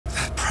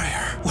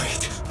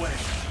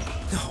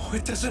No,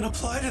 it doesn't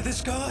apply to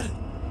this god.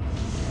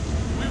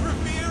 We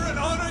revere and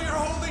honor your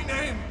holy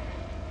name.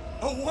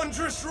 A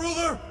wondrous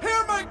ruler,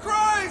 hear my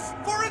cries,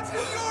 for it's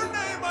in your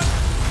name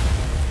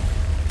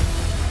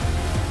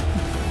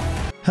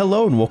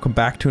Hello and welcome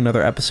back to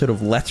another episode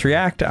of Let's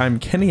React. I'm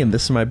Kenny and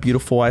this is my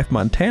beautiful wife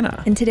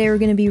Montana. And today we're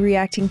going to be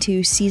reacting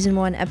to Season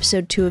 1,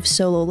 Episode 2 of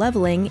Solo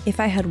Leveling, If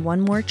I Had One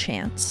More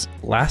Chance.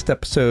 Last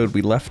episode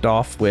we left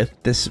off with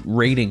this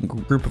raiding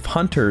group of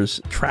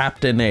hunters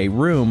trapped in a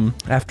room.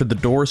 After the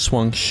door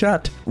swung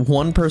shut,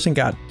 one person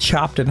got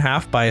chopped in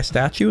half by a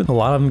statue and a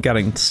lot of them got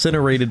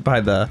incinerated by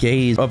the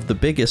gaze of the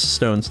biggest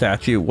stone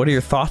statue. What are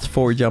your thoughts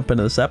before we jump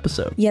into this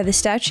episode? Yeah, the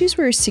statues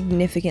were a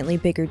significantly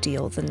bigger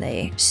deal than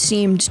they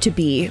seemed to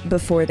be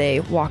before they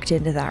walked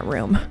into that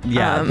room.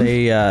 Yeah,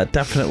 they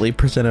definitely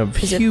present a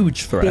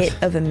huge threat.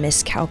 Bit of a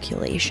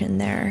miscalculation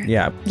there.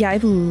 Yeah. Yeah, I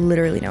have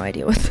literally no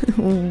idea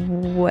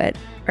what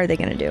are they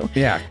gonna do.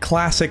 Yeah,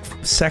 classic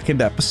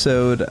second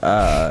episode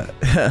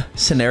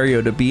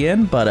scenario to be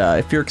in, but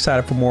if you're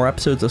excited for more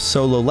episodes of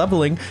Solo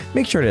Leveling,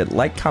 make sure to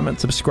like, comment,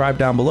 subscribe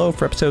down below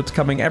for episodes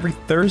coming every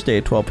Thursday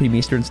at 12 p.m.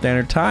 Eastern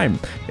Standard Time.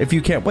 If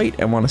you can't wait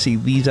and want to see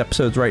these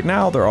episodes right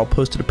now, they're all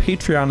posted to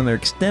Patreon in their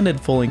extended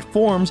full-length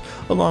forms,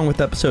 along with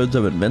episodes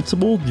of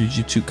Invincible,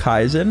 Jujutsu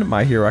Kaisen,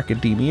 My Hero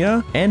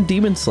Academia, and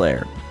Demon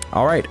Slayer.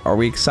 All right, are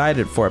we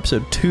excited for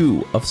episode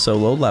 2 of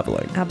Solo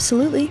Leveling?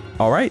 Absolutely.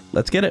 All right,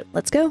 let's get it.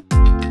 Let's go.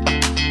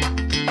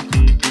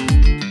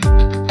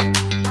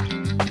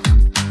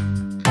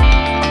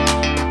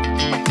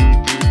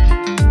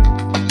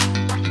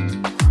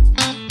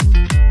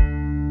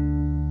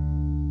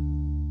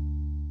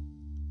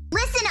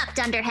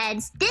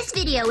 Dunderheads, this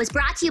video was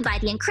brought to you by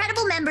the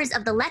incredible members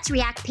of the Let's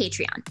React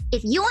Patreon.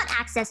 If you want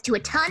access to a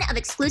ton of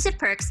exclusive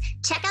perks,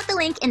 check out the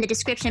link in the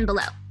description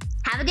below.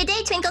 Have a good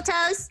day, Twinkle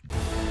Toes!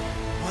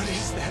 What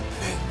is that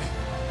thing?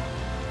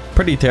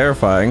 Pretty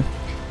terrifying.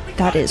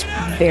 That is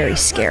very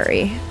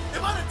scary.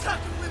 If I'm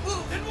attacked if we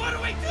move, then what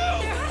do we do?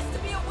 There has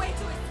to be a way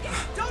to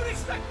escape. Don't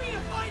expect me to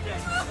find it!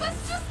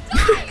 Let's just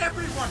die!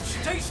 Everyone,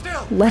 stay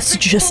still! Let's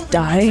just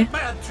die.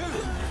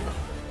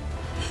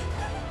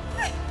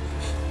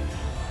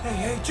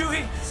 Hey,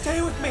 Chewie,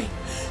 stay with me.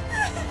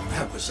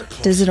 That was a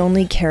close. Does it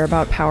only care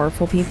about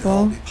powerful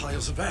people? Be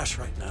piles of ash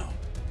right now.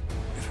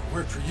 If it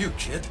weren't for you,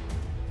 kid.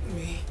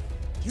 Me.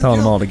 Telling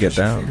them all to get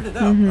down. Figured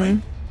it out, right?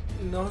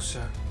 No,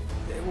 sir.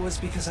 It was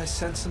because I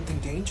sensed something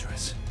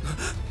dangerous.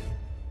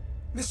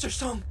 Mr.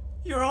 Song,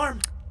 your arm.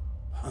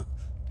 Huh.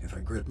 If I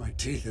grit my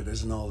teeth, it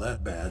isn't all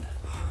that bad.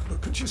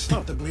 But could you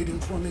stop the bleeding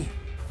for me?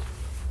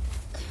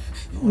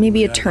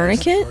 Maybe a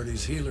tourniquet?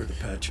 Party's healer to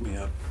patch me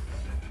up.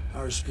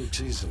 Ours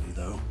spooks easily,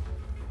 though.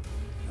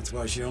 That's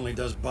why she only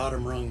does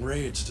bottom-rung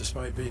raids,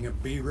 despite being a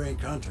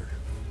B-rank hunter.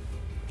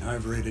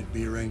 I've raided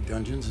B-rank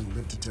dungeons and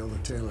lived to tell the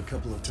tale a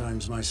couple of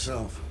times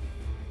myself.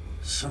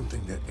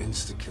 Something that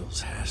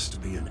insta-kills has to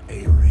be an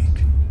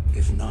A-rank,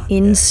 if not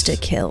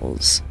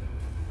Insta-kills.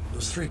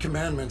 Those 3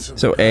 commandments of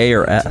so A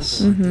or S?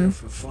 There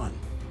for fun.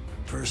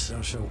 First,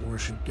 thou shalt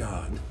worship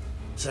God.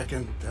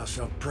 Second, thou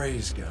shalt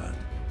praise God.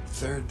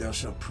 Third, thou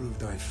shalt prove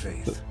thy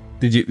faith.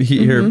 Did you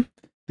hear?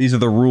 These are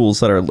the rules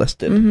that are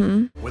listed.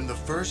 When the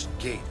first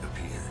gate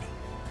appeared,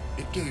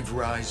 it gave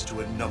rise to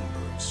a number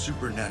of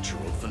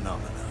supernatural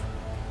phenomena,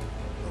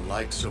 the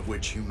likes of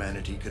which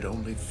humanity could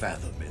only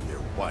fathom in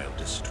their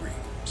wildest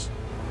dreams.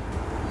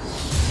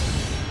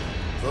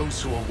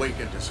 Those who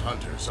awakened as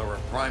hunters are a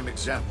prime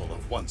example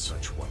of one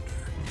such wonder.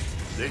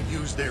 They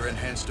used their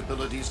enhanced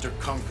abilities to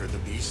conquer the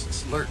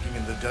beasts lurking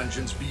in the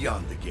dungeons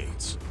beyond the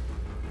gates.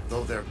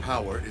 Though their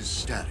power is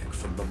static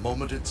from the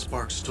moment it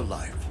sparks to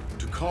life,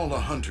 to call a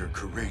hunter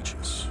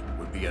courageous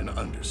would be an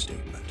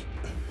understatement.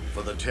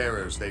 For the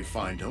terrors they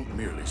find don't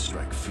merely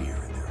strike fear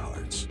in their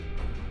hearts,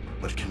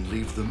 but can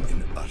leave them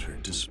in utter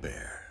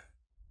despair.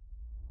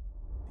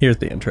 Here's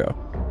the intro.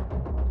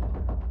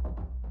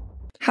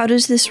 How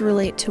does this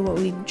relate to what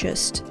we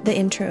just, the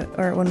intro,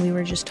 or when we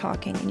were just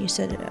talking and you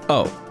said it?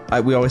 Oh,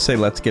 we always say,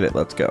 let's get it,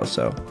 let's go,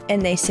 so.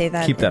 And they say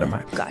that. Keep that in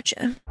mind.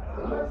 Gotcha.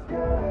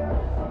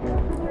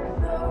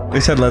 They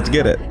said, let's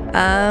get it.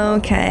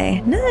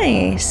 Okay,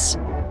 nice.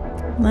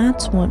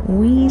 That's what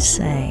we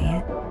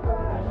say.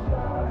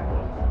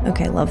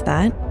 Okay, love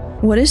that.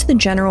 What is the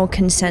general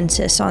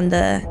consensus on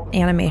the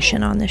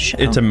animation on this show?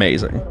 It's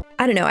amazing.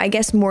 I don't know, I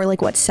guess more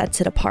like what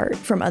sets it apart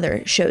from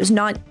other shows.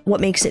 Not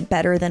what makes it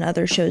better than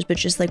other shows, but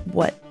just like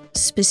what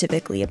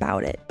specifically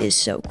about it is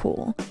so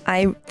cool.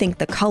 I think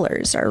the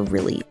colors are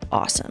really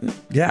awesome.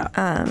 Yeah,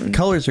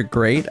 colors are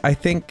great. I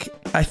think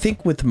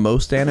with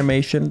most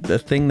animation, the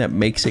thing that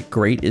makes it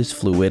great is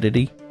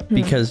fluidity,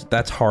 because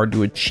that's hard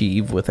to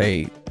achieve with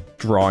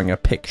drawing a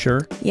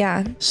picture.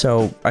 Yeah.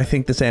 So I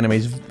think this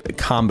anime's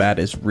combat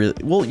is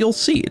really, well, you'll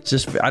see. It's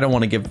just, I don't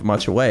want to give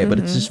much away, but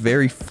it's just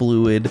very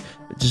fluid,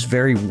 just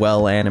very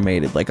well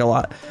animated. Like a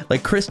lot,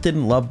 like Chris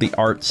didn't love the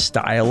art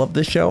style of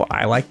the show.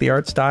 I like the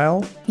art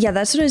style. Yeah,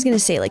 that's what I was going to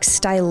say. Like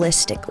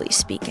stylistically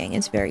speaking,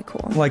 it's very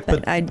cool. Like,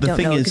 but I don't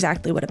know is,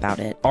 exactly what about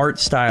it. Art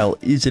style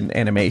isn't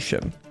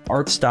animation.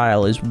 art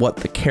style is what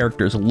the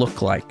characters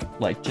look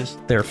like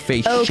just their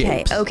face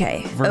shapes.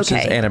 Versus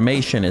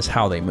animation is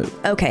how they move.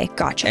 Okay,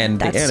 gotcha. And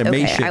the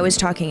animation. Okay. I was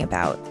talking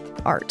about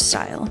art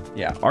style.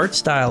 Yeah, art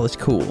style is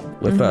cool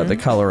with the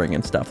coloring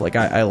and stuff. Like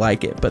I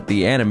like it, but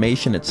the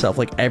animation itself,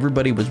 like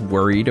everybody was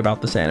worried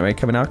about this anime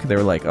coming out because they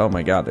were like, oh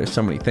my god, there's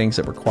so many things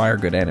that require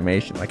good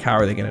animation. Like how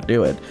are they going to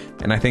do it?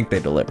 And I think they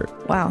delivered.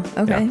 Wow.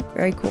 Okay. Yeah.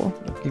 Very cool.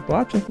 Keep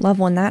watching. Love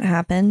when that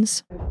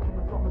happens.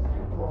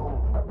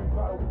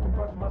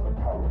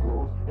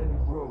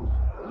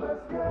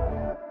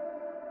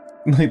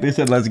 Like they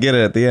said, let's get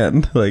it at the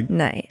end. Like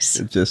Nice.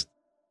 It's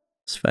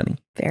funny.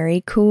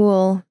 Very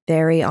cool.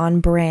 Very on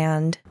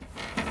brand.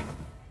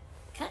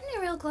 Cutting it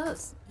real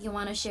close. You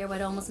want to share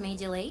what almost made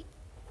you late?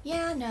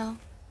 Yeah, no.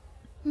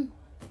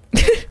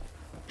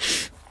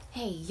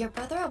 Hey, your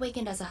brother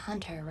awakened as a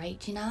hunter, right,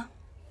 Gina?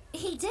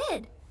 He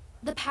did.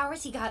 The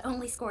powers he got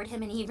only scored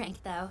him an E rank,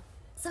 though.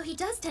 So he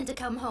does tend to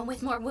come home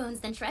with more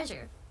wounds than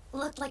treasure.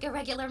 Looked like a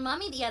regular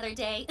mummy the other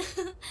day.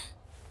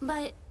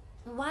 But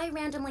why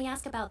randomly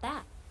ask about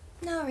that?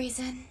 No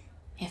reason.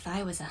 If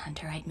I was a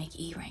hunter, I'd make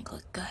E rank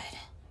look good.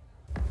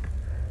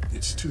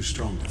 It's too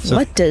strong to So-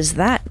 What does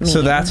that mean?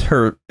 So that's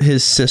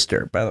his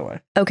sister, by the way.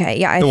 Okay,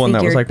 yeah, The one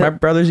that was like, my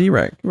brother's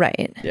E-rank.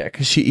 Right. Yeah,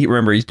 because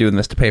remember, he's doing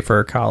this to pay for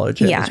her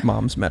college and Yeah. his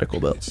mom's medical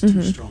bill. It's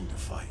too strong to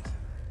fight.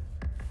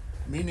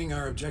 Meaning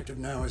our objective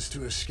now is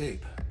to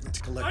escape.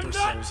 Let's collect I'm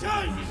not ourselves.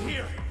 dying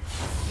here!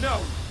 No!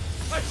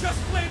 I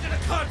just landed a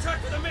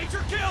contract with a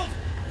major guild!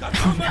 Got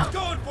so much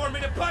going for me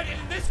to bite it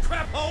in this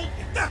crap hole!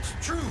 If that's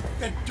true,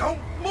 then don't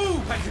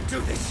move! I can do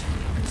this!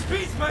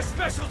 Speed's my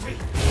specialty!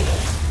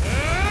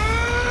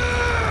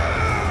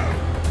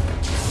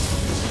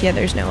 Yeah,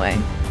 there's no way.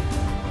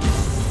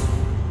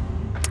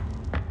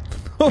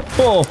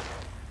 Oh,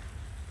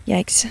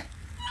 Yikes.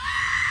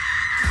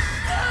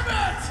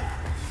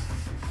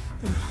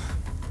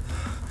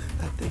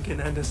 That thing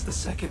can end us the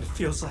second it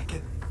feels like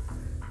it.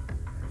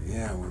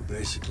 Yeah, we're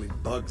basically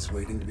bugs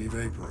waiting to be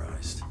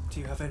vaporized. Do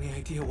you have any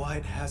idea why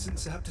it hasn't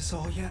zapped us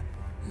all yet?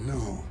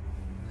 No.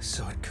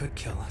 So it could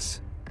kill us,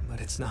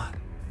 but it's not.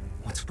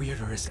 What's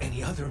weirder is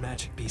any other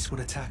magic beast would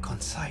attack on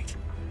sight.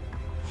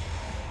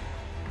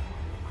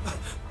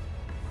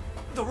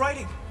 The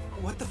writing!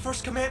 What the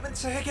first commandment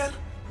say again?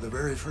 The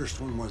very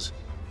first one was,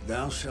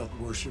 thou shalt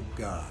worship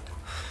God.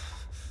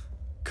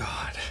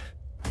 God.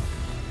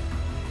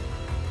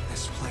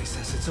 This place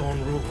has its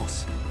own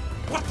rules.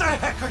 What the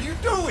heck are you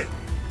doing?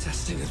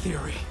 Testing a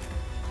theory.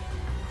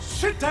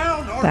 Sit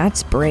down or...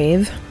 That's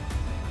brave.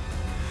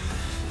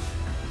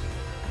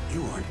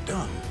 You aren't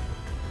done.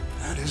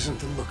 That isn't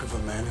the look of a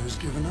man who's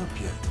given up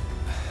yet.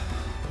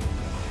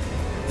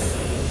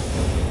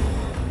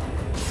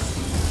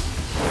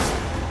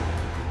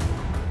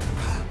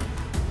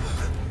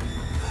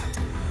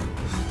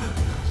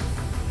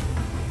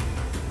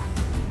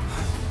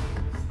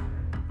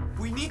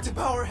 We need to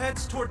bow our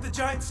heads toward the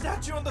giant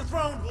statue on the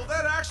throne. Will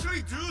that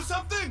actually do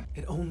something?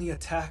 It only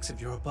attacks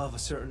if you're above a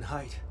certain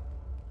height.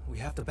 We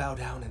have to bow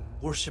down and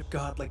worship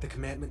God like the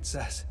commandment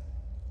says.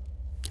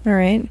 All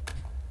right.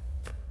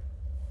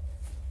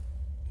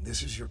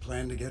 This is your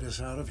plan to get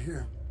us out of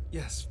here?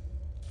 Yes,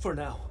 for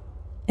now.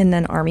 And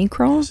then army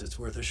crawl? Guess it's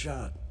worth a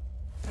shot.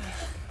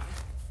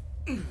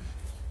 A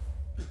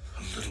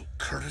little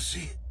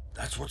courtesy?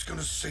 That's what's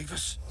gonna save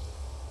us?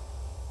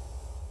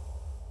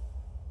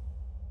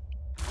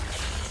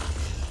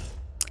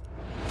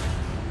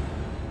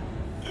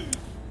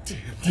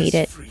 Hate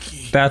it.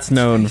 that's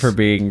known for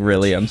being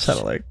really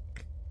unsettling.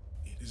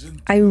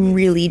 I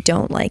really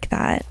don't like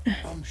that.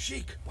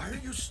 Sheik, why are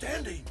you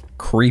standing?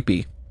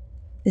 Creepy.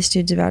 This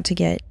dude's about to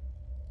get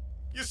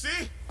You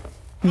see?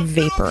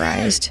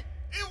 vaporized.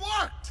 It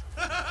worked!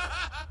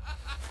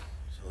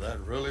 So that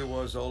really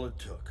was all it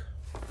took.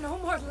 No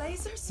more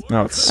lasers?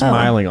 Now it's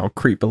smiling all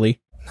creepily.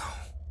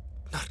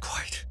 Not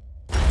quite.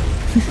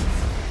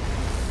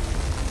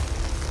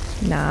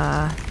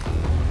 Nah.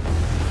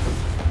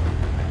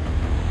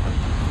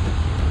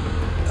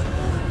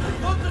 I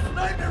thought this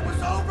nightmare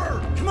was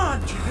over! Come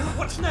on, Jinwoo,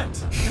 what's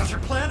next? Does your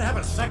plan have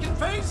a second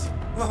phase?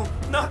 Well,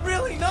 not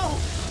really, no.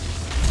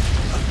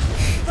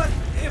 But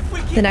if we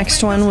keep The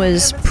next moving one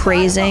this was commandment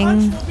praising,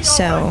 style, we'll be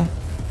so all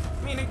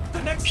right. Meaning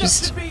the next step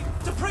just should be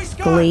to praise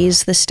God.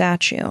 blaze the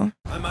statue.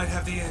 I might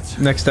have the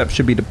answer. Next step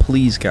should be to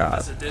please God.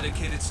 As a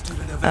dedicated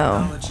student of Oh.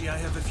 ethnology, I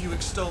have a few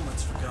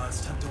extollments for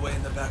gods tucked away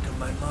in the back of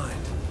my mind.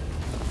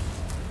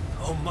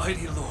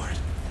 Almighty Lord,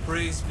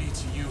 praise be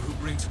to you who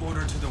brings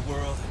order to the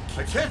world.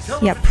 I can't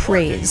tell Yeah, if it's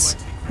working. praise,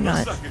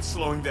 not. Looks like it's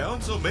slowing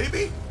down, so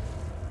maybe?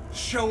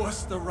 Show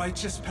us the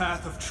righteous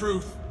path of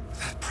truth.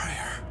 That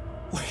prayer.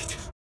 Wait.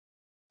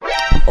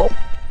 Oh,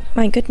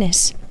 my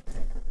goodness.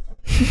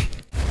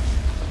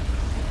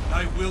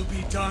 Thy will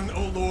be done,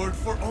 O Lord,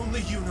 for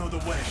only you know the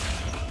way.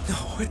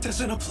 No, it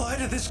doesn't apply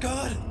to this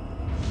God.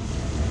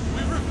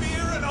 We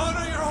revere and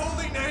honor your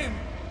holy name.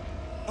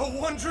 O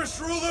wondrous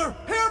ruler,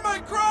 hear my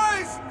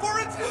cries, for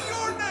it's in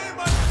your name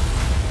I...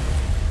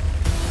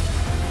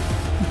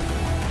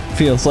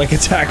 Feels like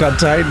Attack on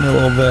Titan a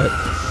little bit.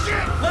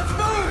 Shit, let's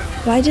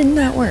move! Why didn't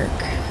that work?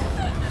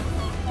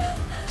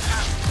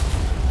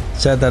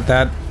 said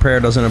that prayer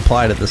doesn't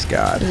apply to this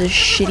god. This is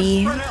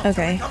shitty.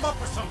 Okay. Come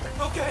up with something.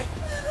 Okay.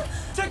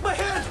 Take my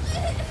hand.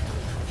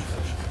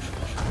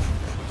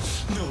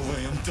 No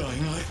way I'm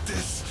dying like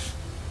this.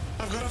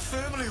 I've got a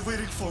family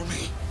waiting for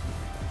me.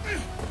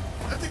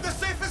 I think the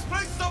safest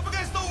place is up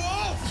against the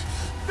wall.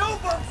 No,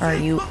 Bubsy, Are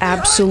you look behind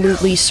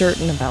absolutely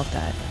certain about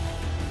that?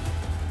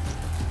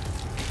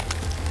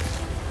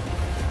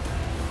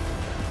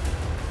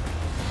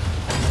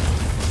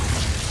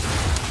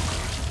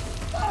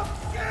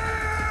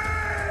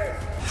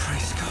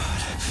 Praise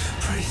God.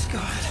 Praise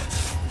God.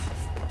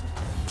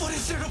 What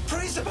is there to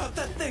praise about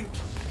that thing?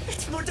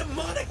 It's more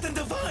demonic than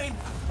divine.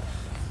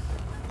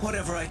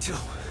 Whatever I do,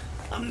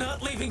 I'm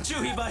not leaving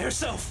Juhi by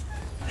herself.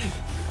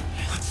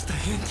 What's the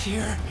hint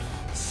here?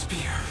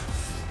 Spear.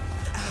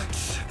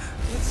 Axe.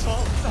 It's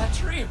all a bad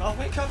dream. I'll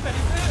wake up any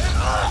minute.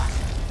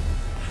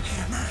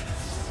 Hammer.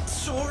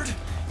 Sword.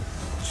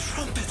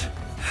 Trumpet.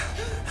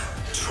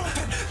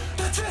 Trumpet.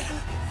 That's it.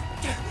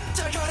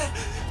 I got it.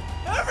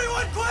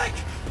 Everyone quick!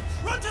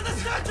 Run to the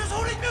statues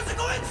holding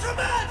musical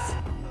instruments!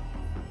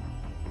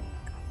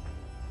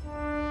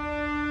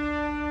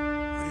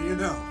 What do you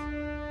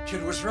know?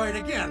 Kid was right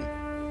again.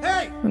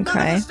 Hey! none of the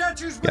Okay.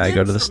 statues with Gotta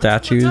go to the instruments.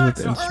 statues We're with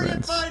done, so hurry and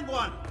instruments. find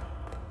one.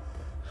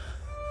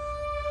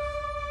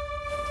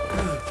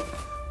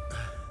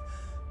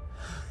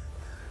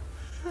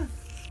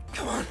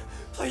 Come on,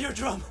 play your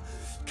drum.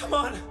 Come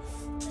on,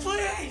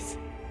 please!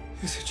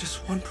 Is it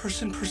just one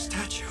person per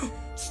statue?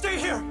 Stay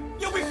here,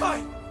 you'll be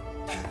fine!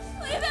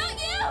 What about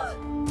you?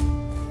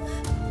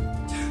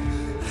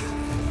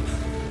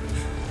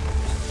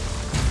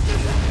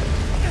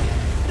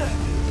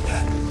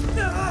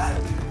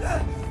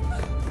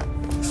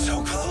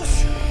 So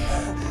close!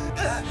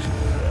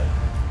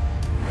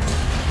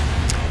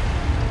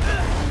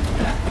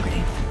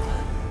 Okay.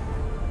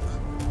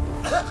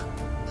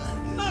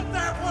 Not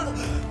that one!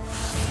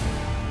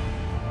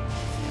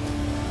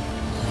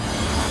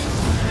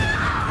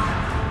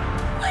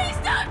 Please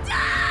don't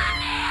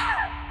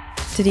die!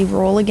 Did he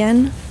roll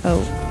again? Oh.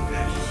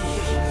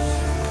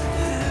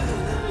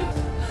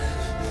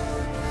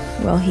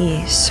 Well,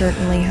 he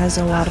certainly has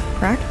a lot of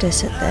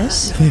practice at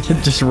this.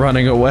 Just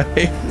running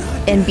away.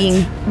 And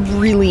being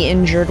really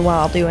injured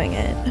while doing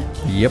it.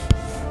 Yep.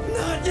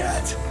 Not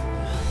yet!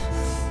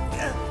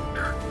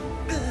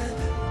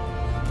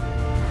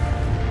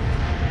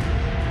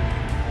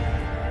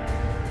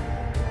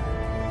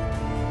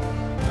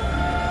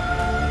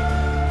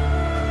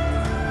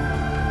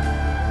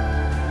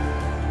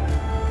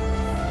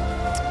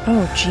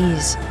 Oh,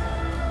 jeez. I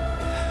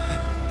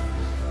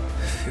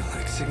feel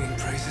like singing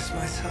praises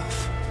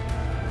myself.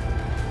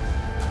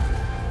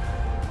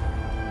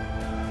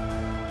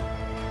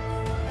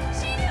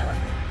 Jinwoo!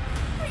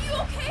 Are you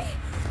okay?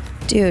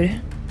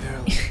 Dude.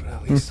 Barely, but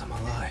at least I'm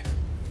alive.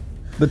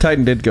 The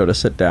Titan did go to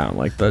sit down,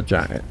 like the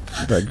giant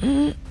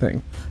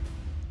thing.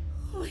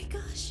 Oh my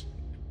gosh.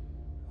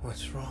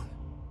 What's wrong?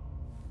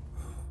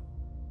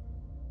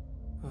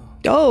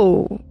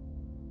 Oh.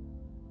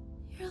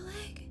 Your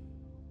leg.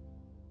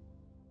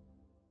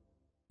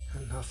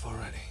 Enough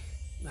already.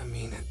 I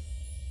mean it.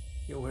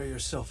 You'll wear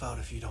yourself out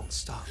if you don't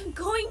stop. I'm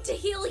going to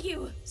heal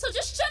you. So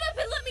just shut up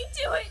and let me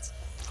do it.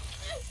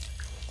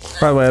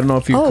 By the way, I don't know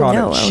if you Oh, caught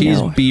no, it. oh, She's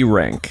no. B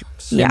rank.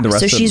 Yeah, And the rest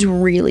so of she's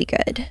them- really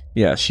good.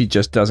 yeah, she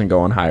just doesn't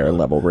go on higher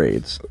level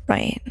raids.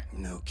 Right.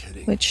 No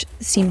kidding. Which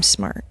seems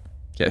smart.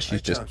 Yeah,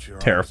 she's just doubt you're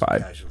always a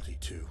terrified. casualty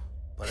too,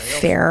 but I also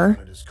Fair.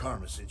 count it as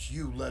karma since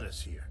you led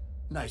us here.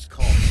 Nice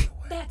call, by the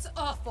way. That's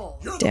awful.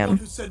 You're Damn. the one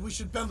who said we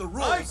should bend the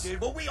rules. I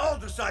did what we all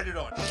decided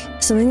on.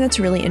 Something that's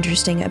really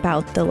interesting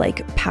about the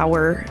like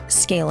power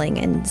scaling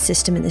and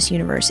system in this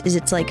universe is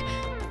it's like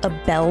a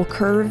bell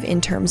curve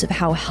in terms of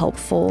how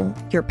helpful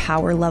your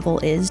power level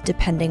is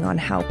depending on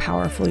how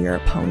powerful your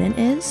opponent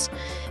is.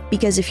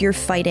 Because if you're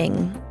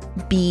fighting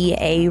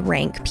BA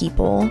rank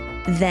people,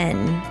 then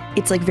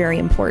it's like very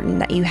important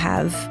that you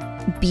have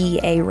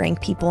BA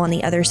rank people on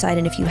the other side.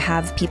 And if you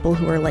have people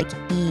who are like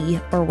E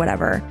or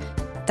whatever,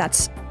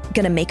 that's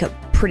gonna make a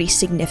pretty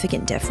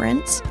significant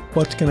difference.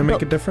 What's going to make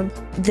But a difference?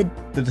 The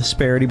The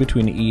disparity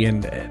between E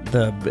and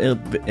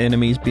the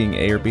enemies being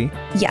A or B?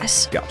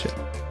 yes, Gotcha.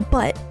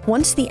 but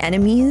once the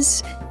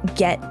enemies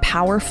get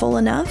powerful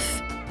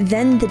enough,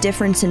 then the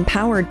difference in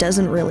power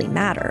doesn't really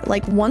matter.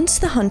 Like once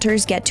the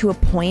hunters get to a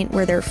point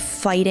where they're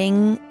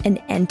fighting an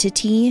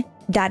entity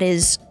that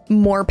is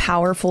more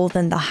powerful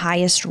than the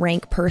highest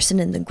rank person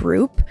in the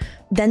group,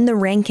 then the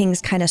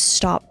rankings kind of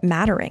stop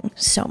mattering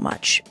so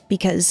much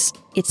because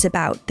it's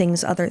about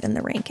things other than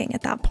the ranking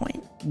at that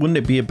point. Wouldn't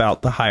it be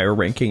about the higher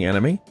ranking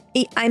enemy?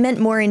 I meant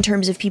more in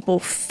terms of people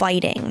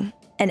fighting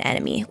an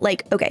enemy.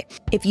 Like, okay,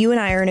 if you and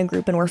I are in a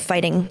group and we're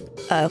fighting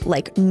a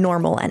like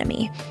normal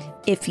enemy,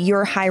 if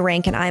you're high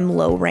rank and I'm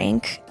low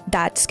rank,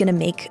 that's gonna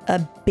make a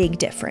big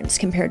difference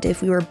compared to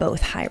if we were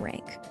both high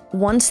rank.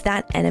 Once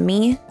that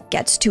enemy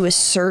gets to a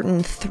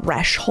certain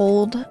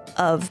threshold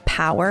of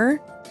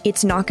power,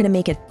 it's not gonna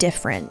make a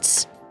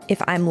difference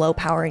if I'm low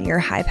power and you're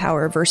high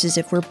power versus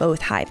if we're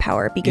both high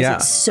power because Yeah.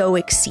 it so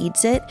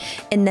exceeds it.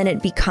 And then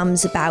it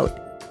becomes about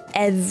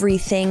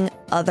everything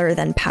other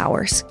than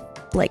powers,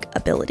 like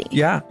ability.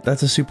 Yeah,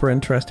 that's a super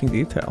interesting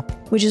detail.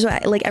 Which is why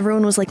like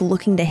everyone was like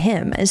looking to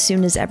him as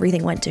soon as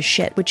everything went to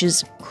shit, which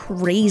is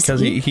crazy.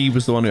 Because he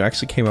was the one who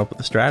actually came up with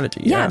the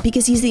strategy. Yeah,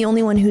 because he's the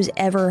only one who's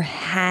ever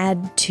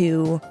had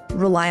to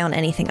rely on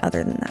anything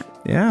other than that.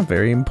 Yeah,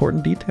 very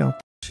important detail.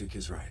 Sheik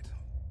is right.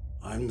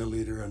 I'm the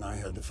leader and I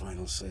had the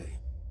final say.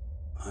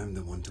 I'm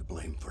the one to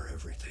blame for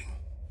everything.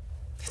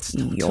 It's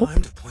no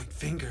time to point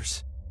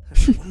fingers.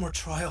 There's one more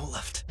trial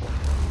left.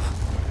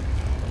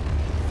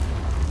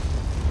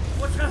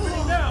 What's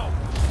happening now?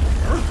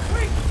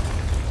 Earthquake?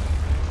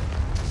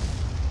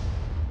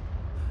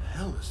 The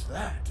hell is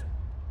that?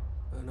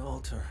 An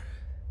altar.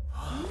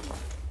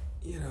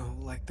 You know,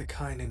 like the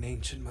kind in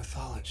ancient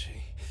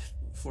mythology.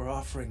 For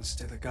offerings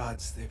to the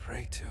gods they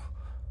pray to.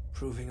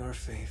 Proving our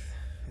faith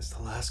is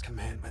the last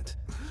commandment.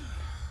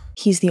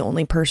 He's the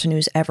only person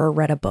who's ever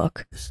read a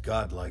book. This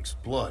god likes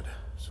blood,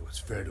 so it's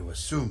fair to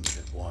assume that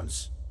it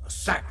wants a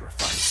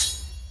sacrifice.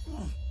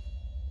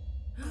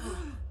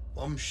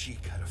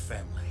 Sheik had a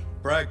family.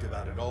 Bragged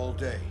about it all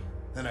day.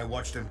 Then I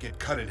watched him get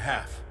cut in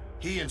half.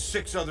 He and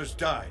 6 others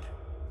died.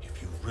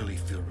 If you really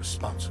feel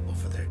responsible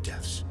for their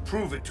deaths,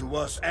 prove it to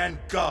us and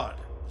God,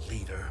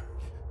 leader.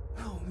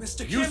 No,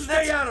 Mr. You Kim,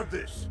 stay out of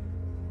this!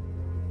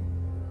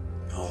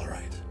 All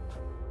right.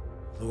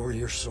 Lower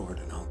your sword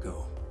and I'll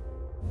go.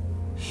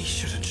 He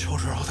shouldn't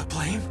shoulder all the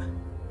blame.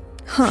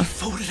 Huh. We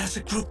voted as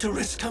a group to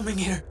risk coming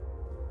here.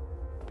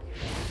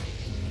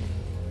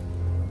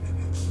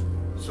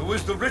 So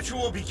is the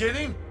ritual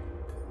beginning?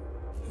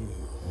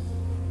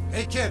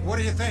 Hey kid, what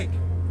do you think?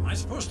 Am I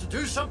supposed to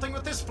do something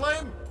with this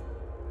flame?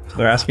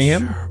 They're asking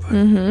him? Sure, but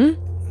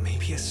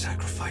maybe a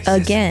sacrifice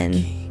Again.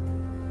 is the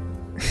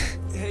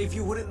key. Hey, if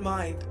you wouldn't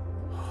mind,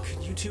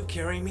 could you two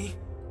carry me?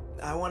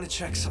 I want to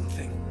check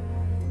something.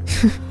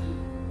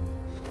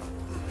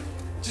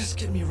 Just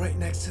get me right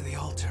next to the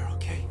altar,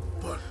 okay?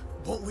 But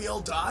won't we all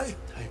die?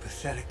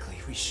 Hypothetically,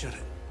 we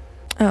shouldn't.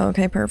 Oh,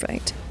 okay,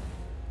 perfect.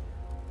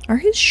 Are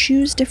his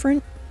shoes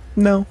different?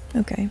 No.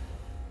 Okay.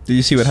 Did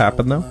you see what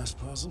happened though? Last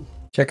puzzle.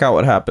 Check out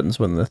what happens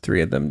when the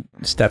 3 of them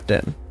stepped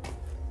in.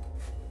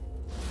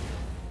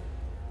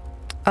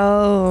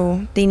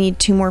 Oh, they need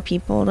 2 more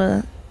people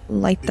to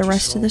light the Did you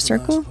rest of the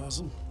solve circle? last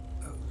puzzle?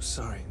 Oh,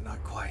 sorry,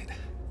 not quite.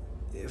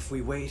 If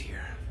we wait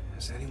here,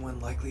 is anyone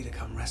likely to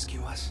come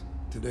rescue us?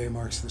 Today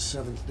marks the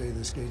 7th day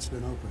this gate's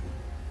been open.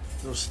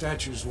 Those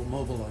statues will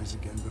mobilize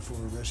again before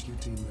a rescue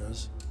team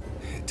does.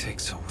 It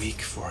takes a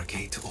week for a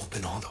gate to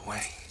open all the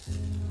way.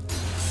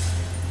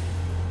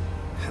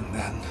 And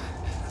then,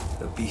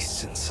 the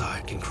beasts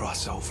inside can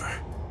cross over.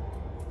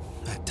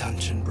 A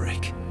dungeon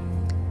break.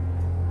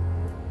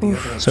 The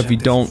other So if you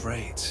objective don't- of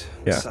raids,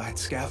 Yeah. besides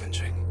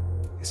scavenging,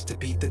 is to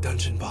beat the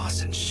dungeon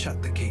boss and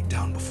shut the gate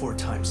down before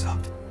time's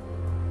up.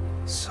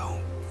 So,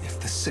 if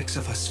the 6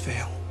 of us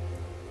fail,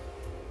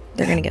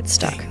 They're gonna get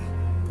stuck.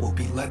 thing will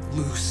be let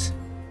loose.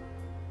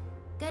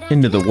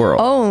 Into the world.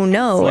 Oh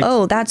no, Like-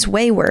 oh, that's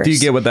way worse. Do you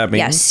get what that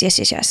means? Yes.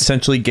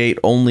 Essentially, gate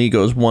only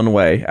goes one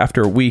way.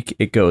 After a week,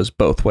 it goes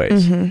both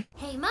ways.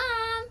 Hey, Mom,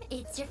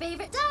 it's your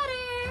favorite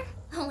daughter.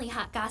 Only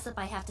hot gossip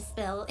I have to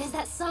spill is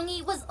that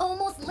Songy was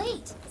almost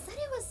late. Said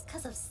it was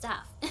because of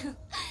stuff.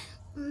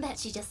 Bet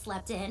she just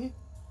slept in.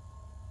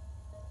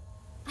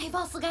 I've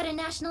also got a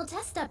national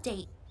test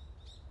update.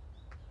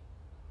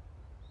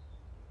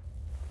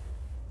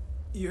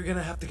 You're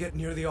gonna have to get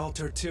near the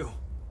altar too.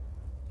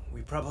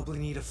 We probably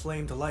need a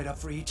flame to light up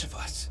for each of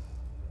us.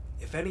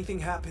 If anything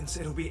happens,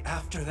 it'll be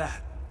after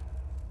that.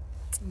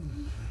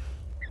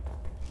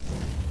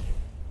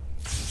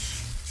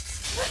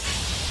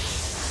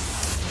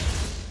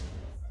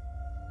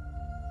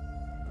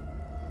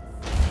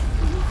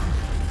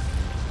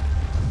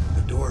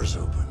 The door's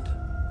opened.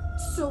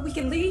 So we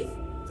can leave?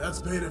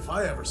 That's bait if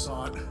I ever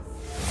saw it.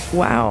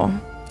 Wow.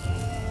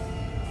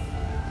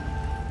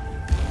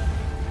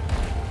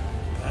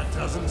 That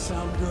doesn't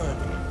sound good.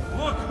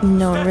 Look!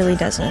 No, it really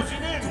doesn't. Do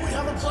we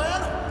have a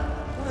plan?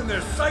 When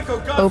there's psycho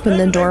gods Open the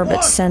begging door, they but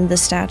want. send the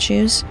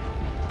statues.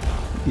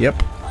 Yep.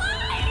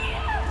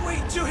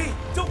 Wait, Juhi!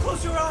 Don't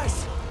close your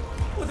eyes!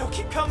 Or they'll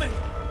keep coming!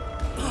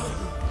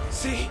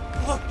 See?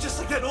 Look, just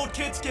like that old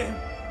kids game.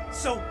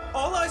 So,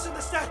 all eyes on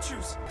the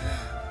statues.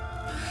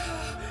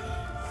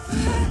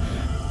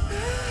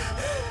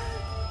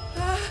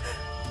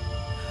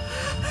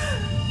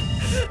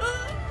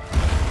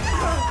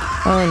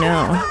 Oh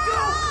no.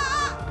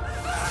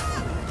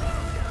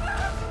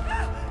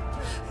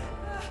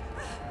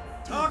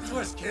 Talk to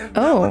us, kid.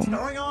 Oh. What's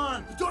going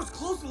on? The door's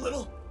closed a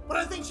little, but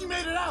I think she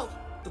made it out.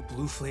 The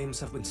blue flames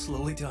have been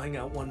slowly dying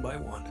out one by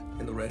one,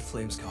 and the red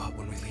flames go out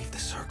when we leave the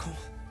circle.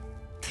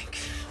 Think.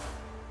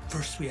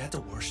 First, we had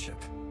to worship.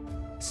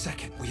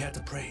 Second, we had to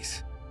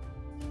praise.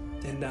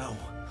 And now,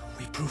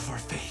 we prove our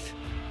faith.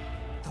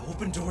 The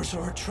open doors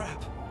are a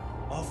trap,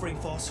 offering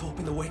false hope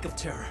in the wake of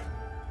terror.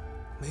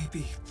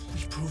 Maybe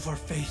we prove our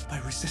faith by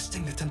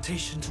resisting the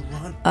temptation to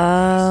run.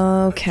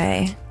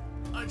 Okay.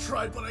 I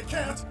tried, but I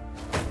can't.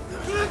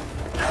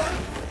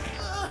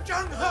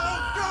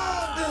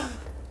 Jung-ho,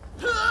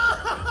 go!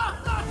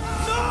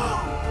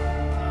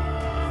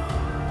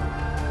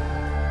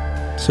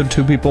 So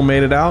 2 people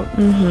made it out?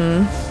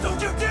 Mm-hmm.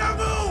 Don't you dare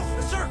move!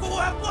 The circle will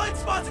have blind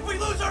spots if we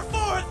lose our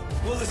 4th!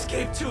 We'll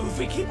escape too if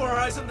we keep our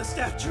eyes on the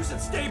statues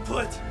and stay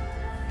put.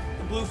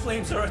 The blue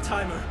flames are a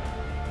timer.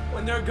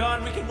 When they're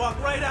gone, we can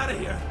walk right out of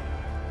here.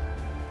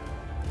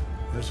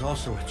 There's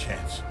also a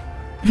chance.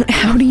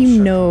 How do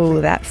you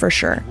know that for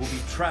sure? We'll be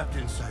trapped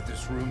inside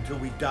this room till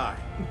we die.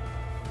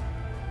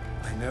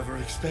 I never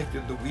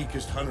expected the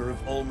weakest hunter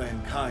of all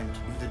mankind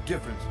to be the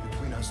difference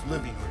between us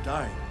living or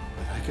dying.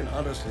 But I can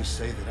honestly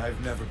say that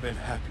I've never been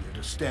happier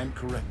to stand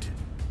corrected.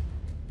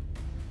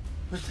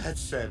 With that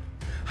said,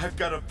 I've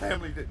got a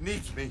family that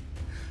needs me.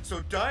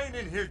 So dying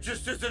in here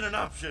just isn't an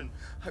option.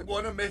 I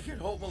want to make it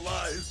home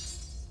alive.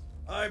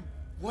 I'm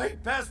way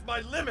past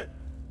my limit.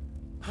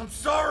 I'm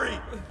sorry.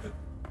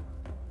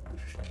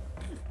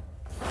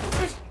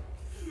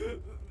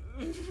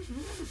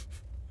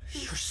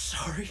 You're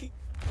sorry?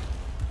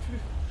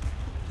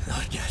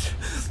 Not yet.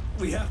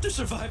 We have to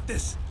survive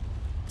this.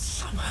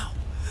 Somehow.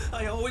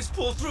 I always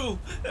pull through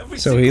every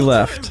So single he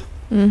left. time.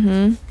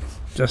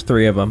 Mm-hmm. Just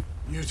 3 of them.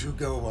 You 2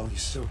 go while you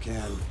still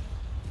can.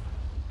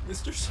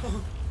 Mr.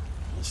 Song.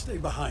 We'll stay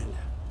behind.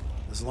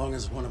 As long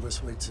as one of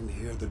us waits in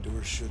here, the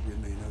door should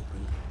remain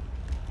open.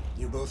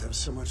 You both have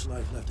so much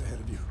life left ahead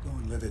of you. Go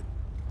and live it.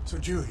 So,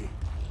 Juhi,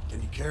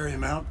 can you carry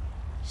him out?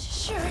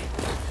 Sure.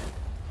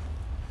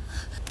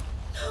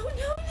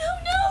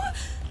 No.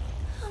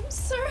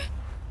 Sir,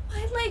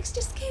 my legs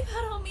just gave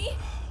out on me.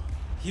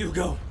 You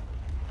go.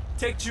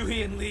 Take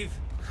Juhi and leave.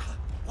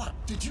 What?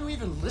 Did you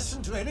even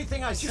listen to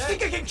anything I Do you said?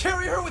 think I can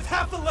carry her with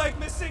half a leg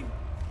missing?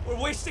 We're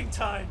wasting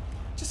time.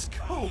 Just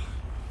go.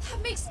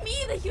 That makes me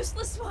the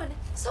useless one,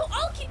 so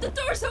I'll keep the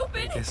doors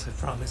open. I guess I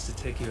promised to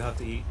take you out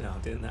to eat now,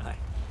 didn't I?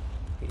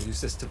 You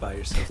use this to buy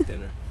yourself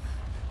dinner.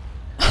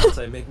 Once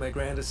I make my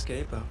grand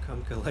escape, I'll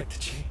come collect the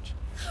change.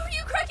 How are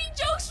you cracking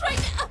jokes right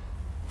now?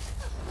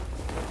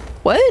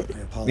 What? I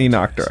apologize. He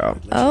knocked her out.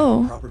 I'd let you have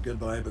Oh. a proper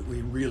goodbye, but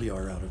we really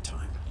are out of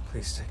time.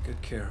 Please take good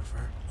care of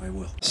her. I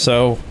will.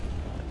 So,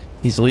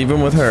 he's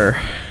leaving with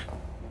her.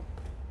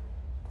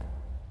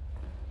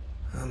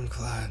 I'm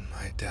glad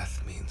my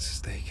death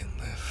means they can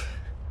live.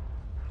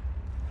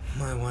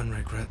 My one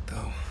regret,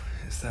 though,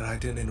 is that I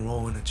didn't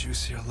enroll in a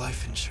juicier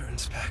life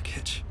insurance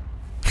package.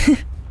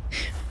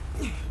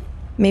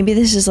 Maybe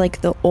this is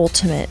like the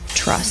ultimate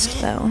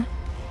trust, though.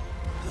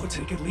 I'll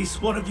take at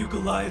least one of you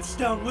Goliaths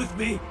down with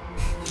me.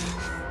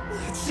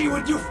 Let's see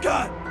what you've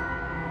got.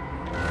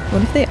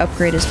 What if they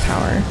upgrade his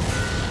power?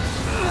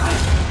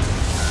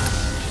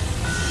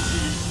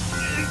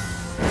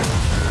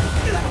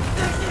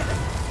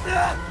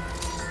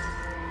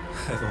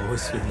 I've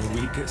always been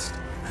the weakest,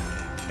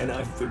 and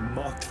I've been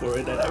mocked for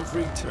it at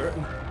every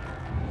turn.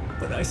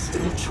 But I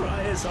still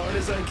try as hard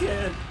as I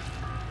can.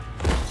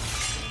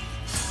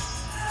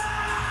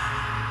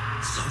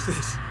 So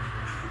this...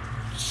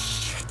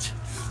 Shit!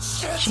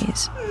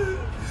 Jeez.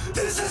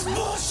 This is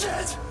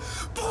bullshit!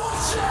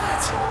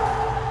 Bullshit!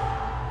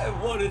 I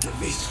wanted to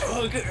be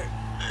stronger.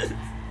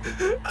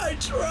 I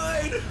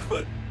tried,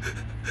 but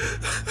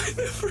I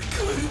never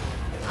could.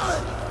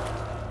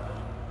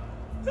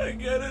 I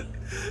get it.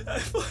 I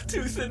fought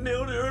tooth and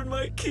nail to earn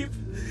my keep,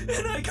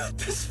 and I got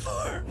this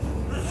far.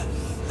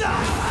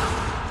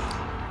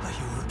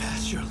 You were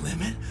past your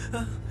limit?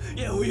 Huh?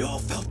 Yeah, we all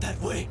felt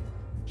that way.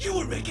 You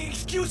were making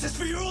excuses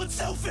for your own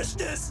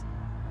selfishness.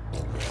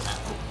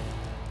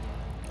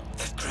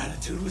 That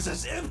gratitude was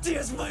as empty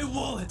as my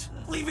wallet.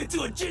 Leave it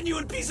to a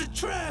genuine piece of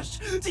trash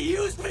to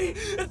use me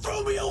and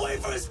throw me away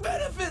for his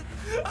benefit.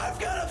 I've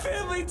got a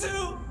family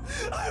too.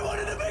 I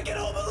wanted to make it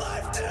home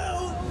alive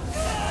too.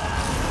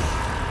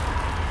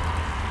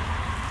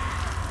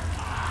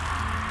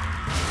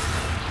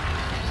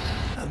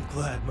 I'm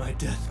glad my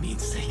death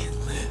means they can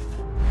live.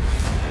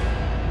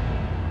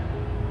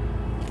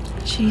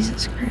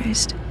 Jesus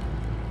Christ.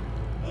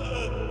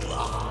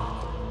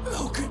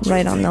 How could you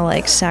Right on the, think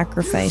like, that?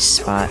 sacrifice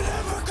spot.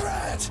 Have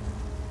regret.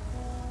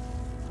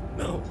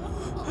 No.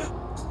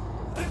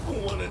 I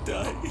don't want to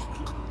die.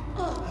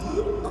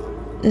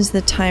 Is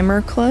the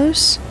timer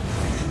close?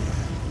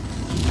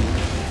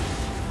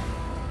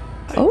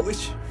 I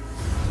wish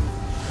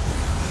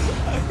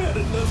I had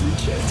another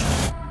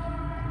chance.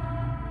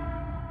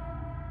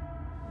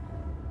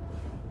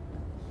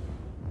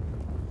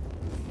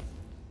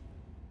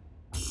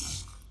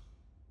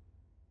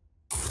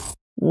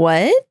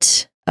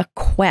 What? A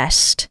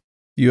quest.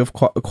 You have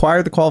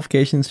acquired the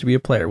qualifications to be a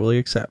player. Will you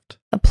accept?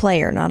 A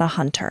player, not a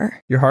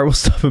hunter. Your heart will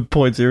stop at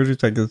 0.02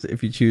 seconds.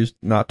 If you choose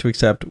not to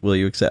accept, will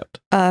you accept?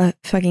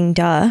 Fucking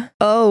duh.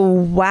 Oh,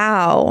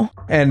 wow.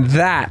 And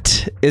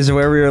that is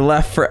where we are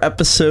left for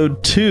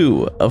episode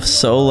 2 of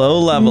Solo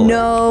Leveling.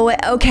 No,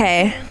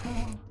 okay.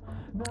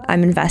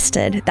 I'm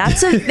invested.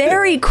 That's a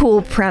very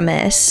cool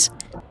premise.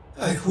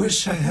 I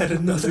wish I had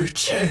another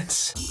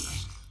chance.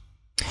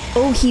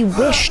 Oh, he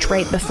wished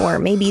right before.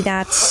 Maybe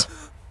that's...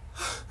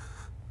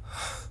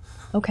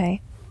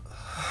 Okay.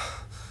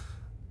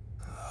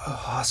 A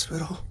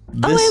hospital?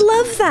 Oh, I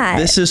love that.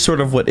 This is sort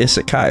of what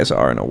isekais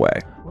are in a way.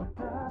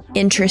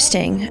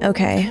 Interesting.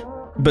 Okay.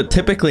 But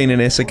typically in an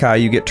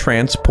isekai, you get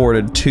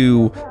transported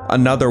to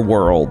another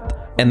world,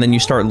 and then you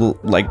start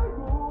like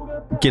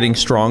getting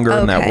stronger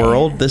in that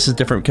world. This is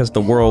different because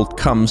the world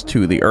comes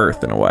to the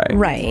earth in a way.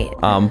 Right.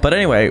 But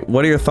anyway,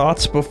 what are your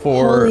thoughts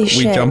before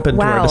we jump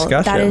into our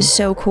discussion? That is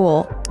so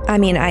cool. I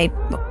mean, I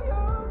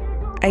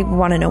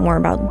want to know more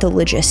about the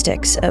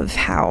logistics of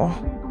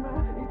how,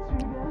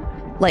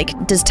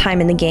 like, does time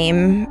in the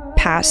game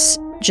pass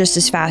just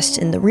as fast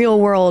in the real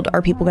world?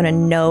 Are people going to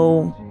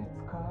know?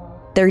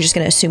 They're just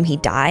going to assume he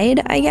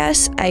died, I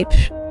guess.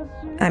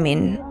 I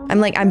mean,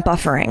 I'm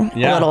buffering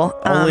a little.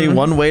 Only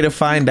one way to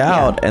find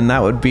out, and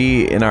that would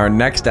be in our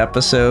next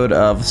episode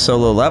of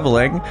Solo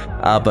Leveling.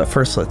 But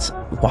first, let's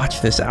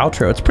watch this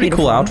outro. It's a pretty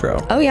cool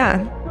outro. Oh, yeah.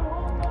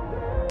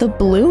 The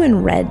blue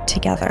and red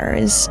together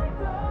is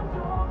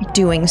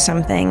doing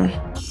something.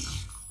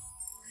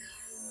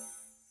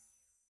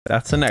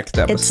 That's the next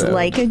episode. It's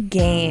like a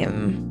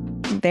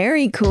game.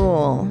 Very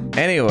cool.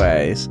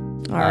 Anyways.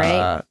 All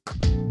right.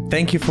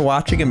 Thank you for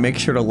watching, and make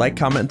sure to like,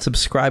 comment, and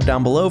subscribe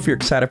down below if you're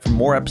excited for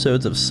more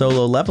episodes of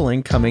Solo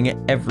Leveling coming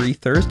every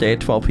Thursday at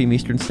 12 p.m.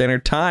 Eastern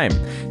Standard Time.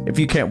 If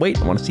you can't wait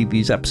and want to see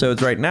these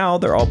episodes right now,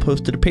 they're all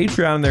posted to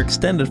Patreon in their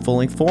extended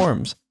full-length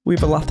forms. We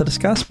have a lot to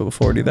discuss, but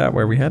before we do that,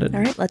 where are we headed?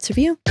 All right, let's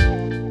review.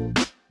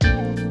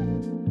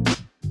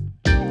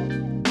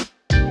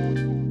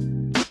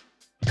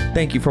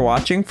 Thank you for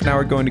watching. For now,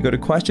 we're going to go to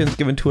questions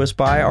given to us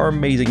by our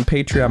amazing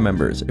Patreon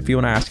members. If you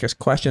want to ask us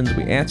questions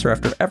we answer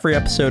after every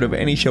episode of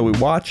any show we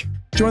watch,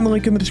 join the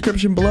link in the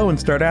description below and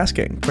start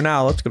asking. For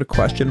now, let's go to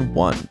question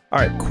 1. All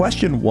right,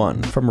 question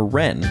 1 from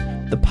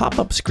Ren. The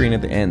pop-up screen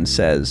at the end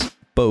says,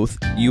 both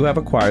you have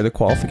acquired the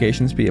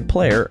qualifications to be a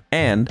player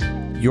and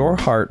your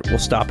heart will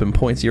stop in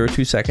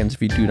 0.02 seconds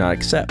if you do not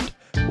accept.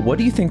 What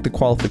do you think the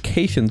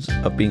qualifications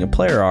of being a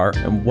player are,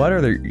 and what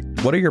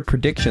are your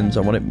predictions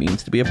on what it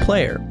means to be a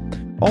player?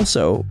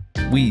 Also,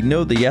 we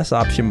know the yes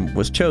option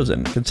was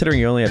chosen. Considering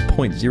you only had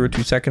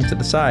 0.02 seconds to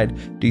decide,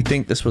 do you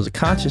think this was a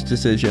conscious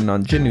decision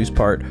on Jinwoo's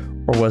part,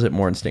 or was it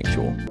more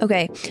instinctual?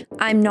 Okay,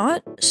 I'm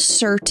not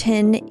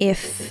certain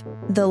if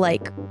the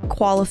like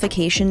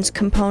qualifications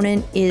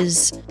component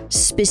is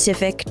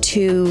specific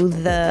to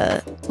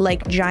the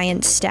like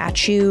giant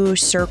statue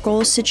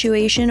circle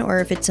situation, or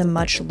if it's a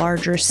much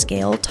larger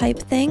scale type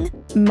thing.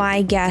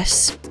 My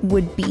guess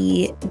would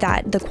be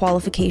that the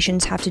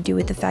qualifications have to do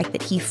with the fact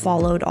that he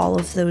followed all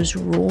of those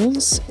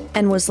rules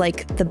and was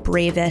like the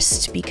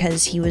bravest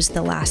because he was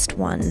the last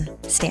one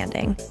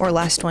standing, or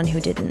last one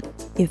who didn't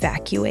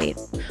evacuate,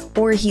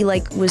 or he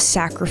like was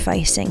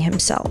sacrificing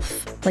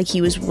himself, like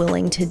he was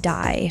willing to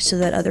die so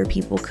that other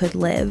people could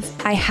live.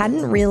 I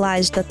hadn't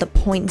realized that the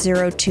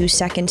 0.02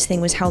 seconds thing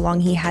was how long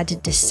he had to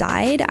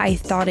decide. I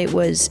thought it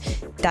was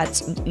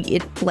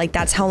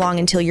that's how long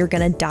until you're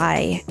gonna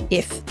die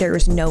if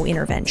there's no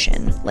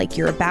intervention, like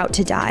you're about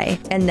to die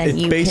and then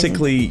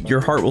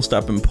your heart will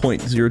stop in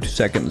 0.02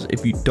 seconds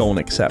if you don't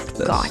accept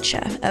this.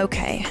 Gotcha.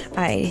 Okay,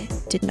 I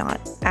did not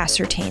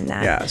ascertain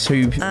that.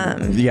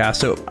 Yeah,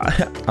 so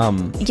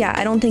yeah,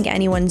 I don't think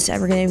anyone's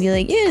ever gonna be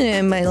like,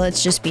 yeah,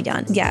 let's just be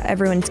done. Yeah,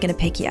 everyone's gonna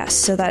pick yes,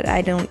 so that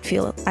I don't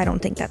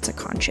think that's a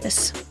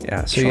conscious so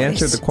choice. You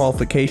answered the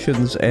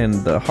qualifications and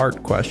the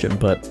heart question,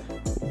 but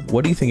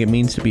what do you think it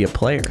means to be a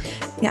player?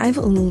 Yeah, I have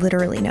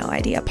literally no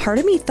idea. Part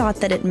of me thought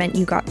that it meant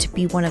you got to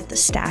be one of the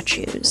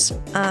statues.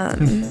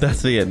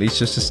 That's the end. He's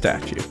just a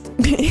statue.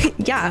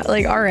 Yeah,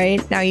 like, all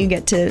right, now you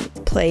get to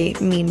play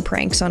mean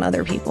pranks on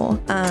other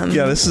people.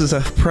 Yeah, this is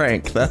a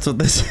prank. That's what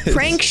this is.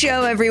 Prank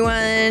show,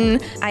 everyone.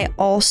 I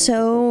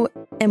also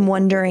am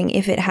wondering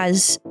if it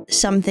has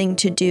something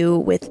to do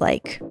with,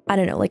 like, I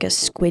don't know, like a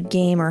Squid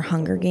Game or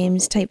Hunger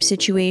Games type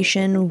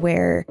situation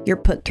where you're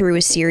put through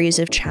a series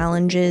of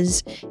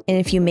challenges, and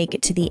if you make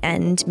it to the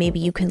end, maybe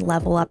you can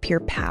level up your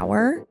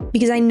power.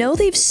 Because I know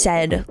they've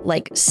said,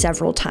 like,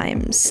 several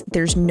times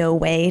there's no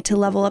way to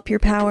level up your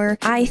power.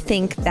 I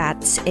think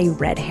that's a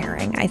red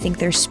herring. I think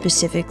they're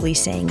specifically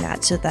saying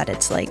that so that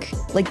it's like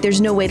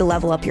there's no way to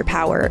level up your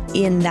power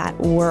in that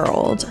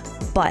world.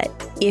 But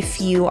if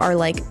you are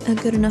like a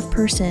good enough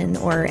person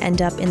or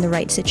end up in the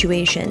right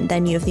situation,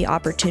 then you have the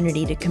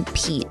opportunity to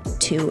compete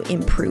to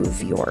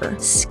improve your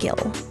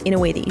skill in a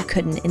way that you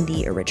couldn't in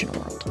the original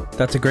world.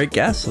 That's a great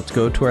guess. Let's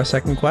go to our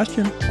second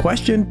question.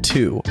 Question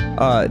 2.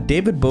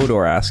 David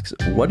Bodor asks,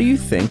 what do you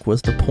think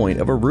was the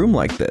point of a room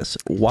like this?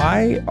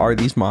 Why are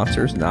these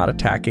monsters not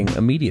attacking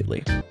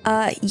immediately?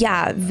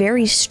 Yeah,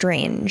 very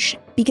strange.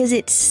 Because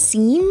it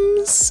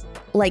seems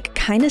like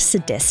kind of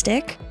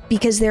sadistic,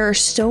 because there are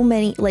so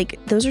many,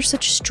 like, those are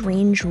such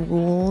strange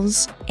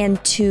rules,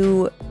 and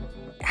to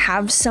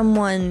have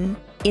someone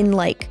in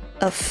like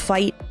a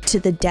fight to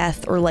the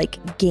death or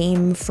like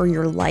game for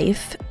your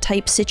life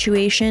type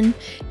situation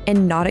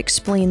and not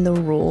explain the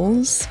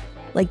rules,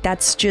 like,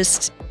 that's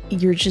just,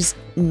 you're just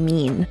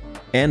mean.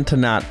 And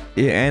have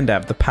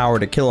the power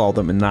to kill all of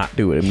them and not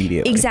do it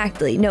immediately.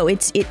 Exactly. No,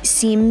 it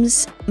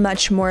seems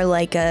much more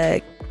like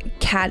a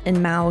cat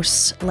and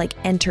mouse, like,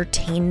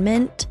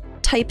 entertainment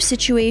type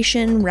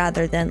situation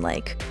rather than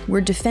like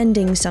we're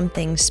defending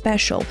something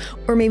special.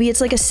 Or maybe it's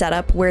like a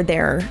setup where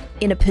they're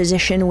in a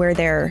position where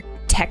they're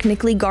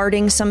technically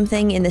guarding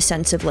something in the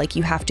sense of like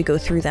you have to go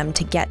through them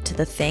to get to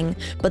the thing,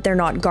 but they're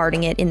not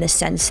guarding it in the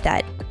sense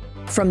that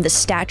from the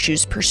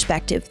statue's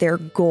perspective, their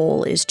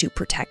goal is to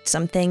protect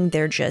something.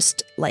 They're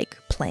just like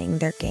playing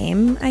their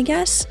game, I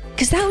guess.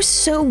 Because that was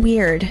so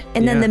weird.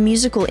 And then the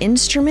musical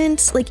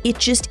instruments, like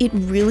it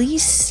really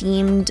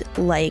seemed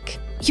like,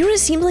 you know what it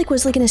seemed like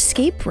was like an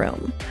escape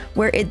room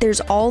where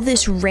there's all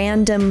this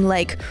random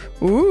like,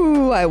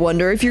 ooh, I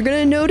wonder if you're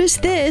gonna notice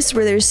this,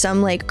 where there's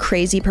some like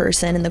crazy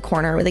person in the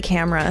corner with a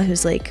camera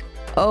who's like,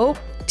 oh,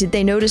 did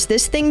they notice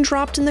this thing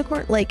dropped in the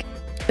corner? Like,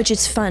 which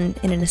is fun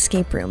in an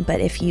escape room, but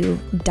if you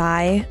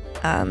die,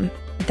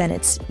 then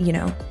it's, you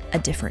know, a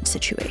different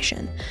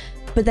situation.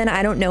 But then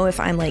I don't know if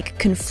I'm like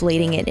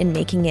conflating it and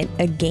making it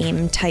a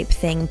game type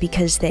thing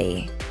because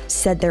they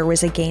said there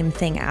was a game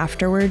thing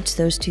afterwards.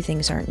 Those two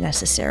things aren't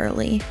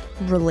necessarily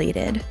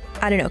related.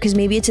 I don't know, because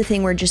maybe it's a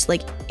thing where just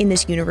like in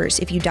this universe,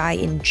 if you die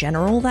in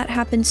general, that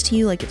happens to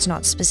you. Like it's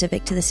not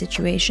specific to the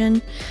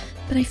situation.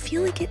 But I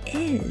feel like it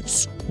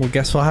is. Well,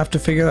 guess we'll have to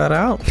figure that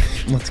out.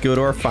 Let's go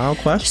to our final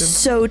question.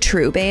 So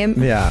true, babe.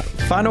 Yeah.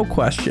 Final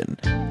question.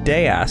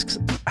 Day asks,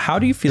 how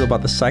do you feel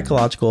about the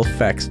psychological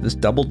effects this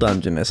double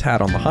dungeon has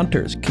had on the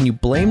hunters? Can you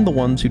blame the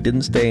ones who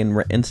didn't stay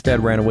and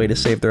instead ran away to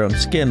save their own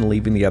skin,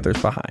 leaving the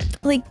others behind?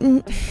 Like,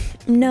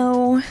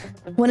 no.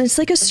 When it's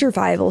like a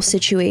survival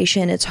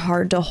situation, it's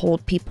hard to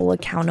hold people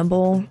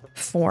accountable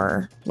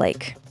for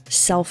like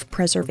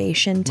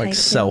self-preservation type like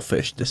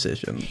selfish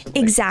decisions.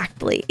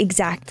 Exactly.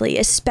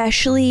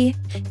 Especially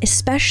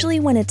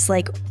when it's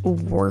like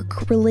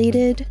work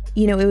related.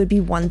 You know, it would be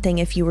one thing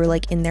if you were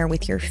like in there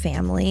with your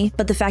family,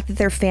 but the fact that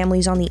their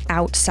family's on the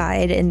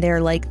outside and they're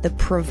like the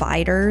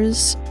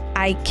providers,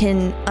 I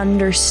can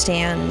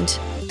understand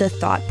the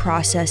thought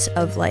process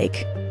of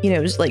like, you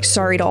know, like,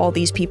 sorry to all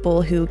these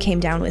people who came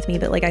down with me,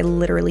 but like I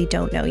literally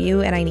don't know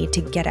you and I need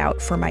to get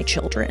out for my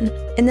children.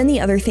 And then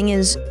the other thing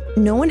is,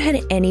 no one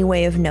had any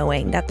way of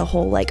knowing that the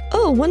whole like,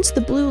 oh, once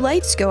the blue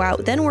lights go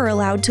out, then we're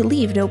allowed to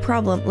leave, no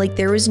problem. Like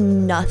there was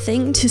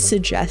nothing to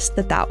suggest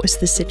that that was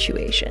the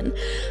situation.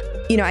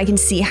 You know, I can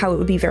see how it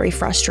would be very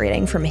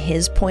frustrating from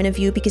his point of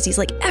view because he's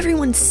like,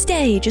 everyone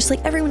stay, just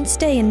like everyone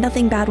stay and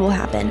nothing bad will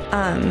happen.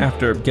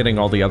 After getting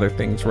all the other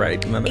things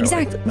right. And then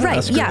exactly, like, oh,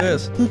 right, yeah,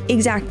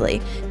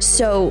 exactly.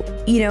 So,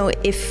 you know,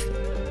 if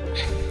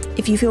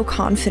you feel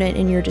confident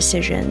in your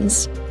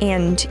decisions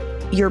and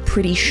you're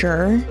pretty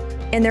sure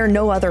and there are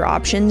no other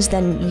options,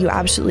 then you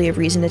absolutely have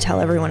reason to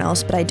tell everyone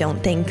else. But I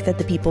don't think that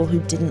the people who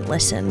didn't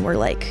listen were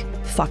like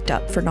fucked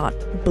up for not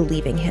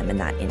believing him in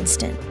that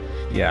instant.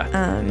 Yeah.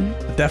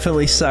 It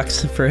definitely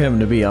sucks for him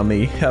to be on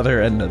the other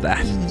end of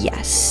that.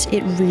 Yes,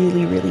 it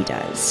really, really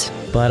does.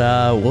 But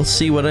we'll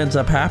see what ends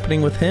up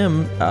happening with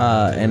him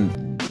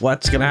and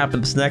what's going to happen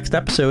this next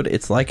episode.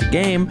 It's like a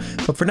game.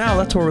 But for now,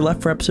 that's where we're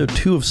left for episode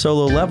 2 of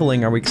Solo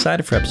Leveling. Are we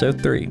excited for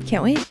episode 3?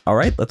 Can't wait. All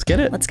right, let's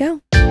get it. Let's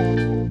go.